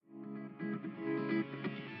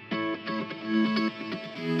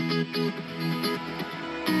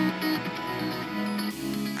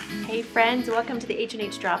friends. Welcome to the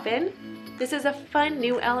H&H Drop-In. This is a fun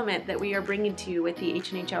new element that we are bringing to you with the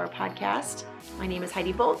H&H Hour Podcast. My name is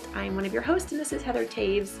Heidi Bolt. I'm one of your hosts, and this is Heather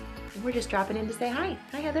Taves. And we're just dropping in to say hi.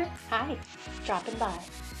 Hi, Heather. Hi. Dropping by.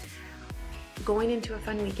 Going into a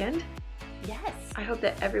fun weekend. Yes. I hope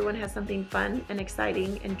that everyone has something fun and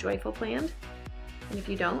exciting and joyful planned. And if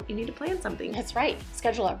you don't, you need to plan something. That's right.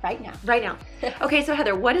 Schedule it right now. Right now. Okay, so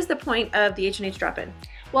Heather, what is the point of the H&H Drop-In?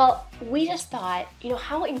 Well, we just thought,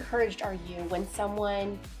 how encouraged are you when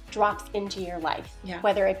someone drops into your life? Yeah.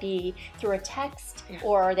 Whether it be through a text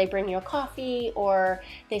or they bring you a coffee or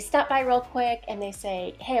they stop by real quick and they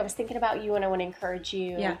say, hey, I was thinking about you and I want to encourage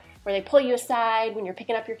you. Yeah. Or they pull you aside when you're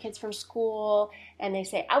picking up your kids from school and they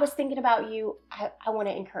say, I was thinking about you. I want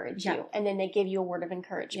to encourage you. And then they give you a word of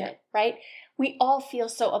encouragement, right? We all feel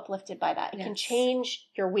so uplifted by that. It can change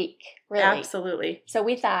your week, really. Absolutely. So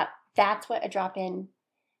we thought that's what a drop-in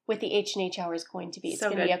with the H&H Hour is going to be. It's So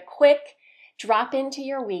going to be a quick drop into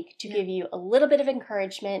your week to give you a little bit of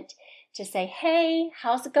encouragement to say, hey,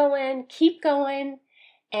 how's it going? Keep going.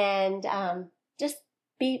 And just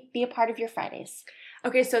be a part of your Fridays.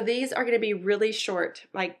 Okay, so these are going to be really short,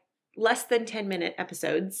 like less than 10-minute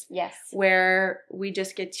episodes. Yes. Where we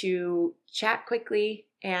just get to chat quickly,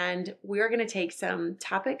 and we're going to take some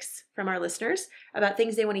topics from our listeners about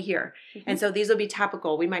things they want to hear. Mm-hmm. And so these will be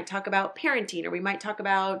topical. We might talk about parenting, or we might talk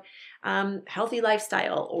about healthy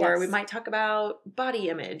lifestyle, or we might talk about body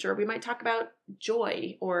image, or we might talk about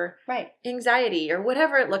joy or anxiety or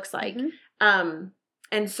whatever it looks like. Mm-hmm.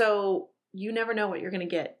 And so you never know what you're going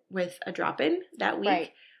to get with a drop-in that week.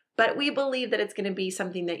 Right. But we believe that it's going to be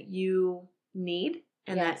something that you need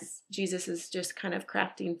and that Jesus is just kind of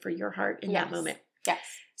crafting for your heart in that moment. Yes.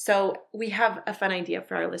 So we have a fun idea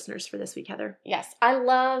for our listeners for this week, Heather. Yes. I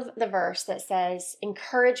love the verse that says,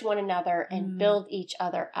 encourage one another and build each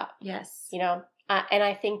other up. Yes. And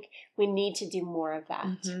I think we need to do more of that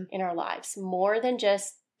in our lives. More than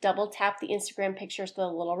just double tap the Instagram pictures so the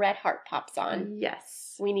little red heart pops on.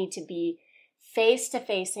 Yes. We need to be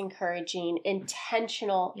face-to-face encouraging,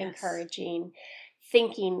 intentional encouraging,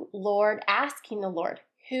 thinking, Lord, asking the Lord,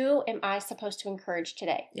 who am I supposed to encourage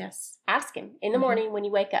today? Yes. Ask him in the morning when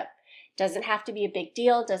you wake up. Doesn't have to be a big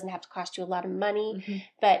deal. Doesn't have to cost you a lot of money,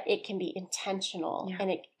 but it can be intentional and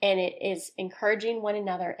it is encouraging one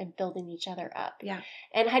another and building each other up. Yeah.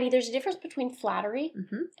 And Heidi, there's a difference between flattery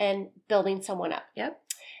and building someone up. Yep.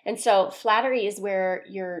 And so flattery is where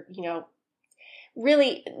you're,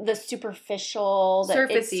 really the superficial.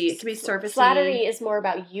 Surfacey. It can be surfacey. Flattery is more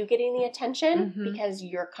about you getting the attention because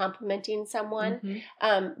you're complimenting someone.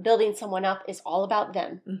 Building someone up is all about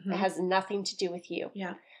them. It has nothing to do with you.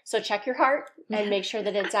 Yeah. So check your heart and make sure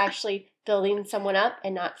that it's actually building someone up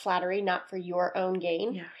and not flattery, not for your own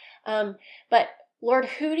gain. Yeah. But Lord,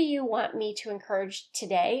 who do you want me to encourage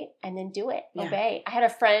today? And then do it. Yeah. Obey. I had a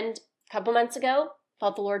friend a couple months ago,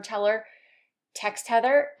 felt the Lord tell her, text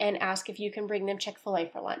Heather and ask if you can bring them Chick-fil-A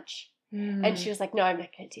for lunch. And she was like, no, I'm not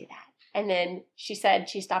going to do that. And then she said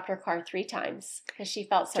she stopped her car 3 times because she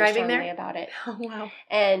felt so strongly about it. Oh, wow.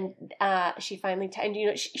 And she finally,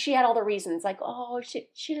 she had all the reasons like, oh,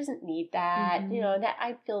 she doesn't need that. That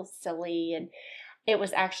I feel silly. And it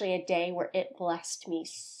was actually a day where it blessed me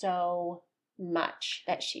so much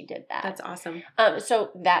that she did that. That's awesome.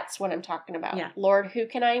 So that's what I'm talking about. Yeah. Lord, who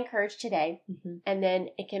can I encourage today? And then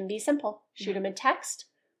it can be simple. Shoot him a text,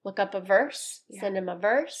 look up a verse, send him a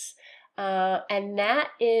verse. And that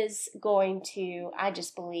is going to, I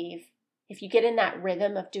just believe, if you get in that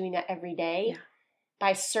rhythm of doing that every day,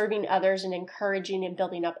 by serving others and encouraging and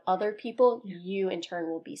building up other people, you in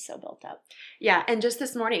turn will be so built up. Yeah. And just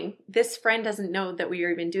this morning, this friend doesn't know that we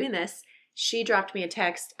are even doing this. She dropped me a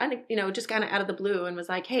text, just kind of out of the blue and was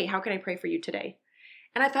like, hey, how can I pray for you today?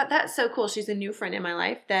 And I thought that's so cool. She's a new friend in my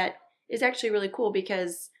life that is actually really cool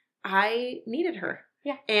because I needed her.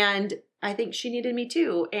 Yeah. And I think she needed me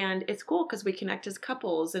too. And it's cool because we connect as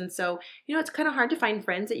couples. And so, it's kind of hard to find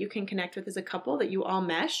friends that you can connect with as a couple, that you all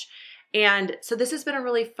mesh. And so this has been a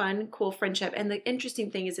really fun, cool friendship. And the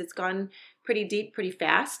interesting thing is it's gone pretty deep, pretty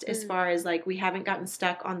fast as far as like we haven't gotten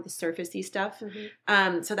stuck on the surfacey stuff.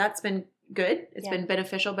 So that's been good. It's been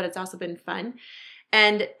beneficial, but it's also been fun.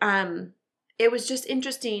 And it was just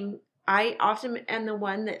interesting. I often am the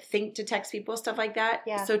one that think to text people, stuff like that.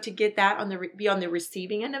 Yeah. So to get that be on the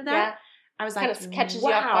receiving end of that, I was like, kind of catches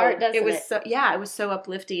you off guard, doesn't it? It was so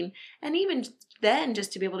uplifting. And even then,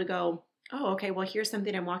 just to be able to go, oh, okay, well, here's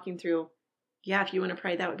something I'm walking through. Yeah, if you want to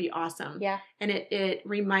pray, that would be awesome. Yeah. And it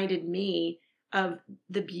reminded me of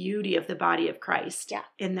the beauty of the body of Christ. Yeah.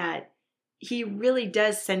 In that he really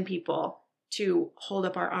does send people to hold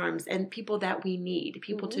up our arms, and people that we need,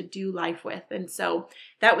 people to do life with. And so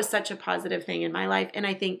that was such a positive thing in my life. And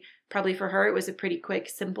I think probably for her, it was a pretty quick,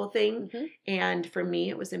 simple thing. And for me,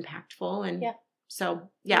 it was impactful. And so,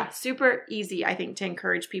 super easy, I think, to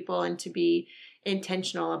encourage people and to be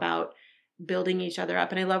intentional about building each other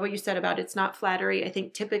up. And I love what you said about it's not flattery. I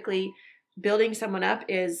think typically building someone up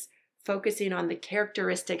is focusing on the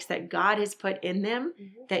characteristics that God has put in them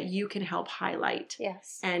that you can help highlight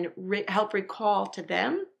and help recall to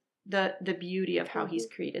them the beauty of how He's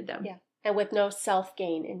created them. Yeah. And with no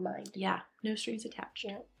self-gain in mind. Yeah. No strings attached.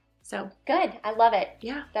 Yeah. So good. I love it.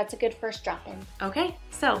 Yeah. That's a good first drop in. Okay.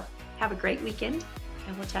 So have a great weekend,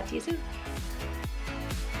 and we'll chat to you soon.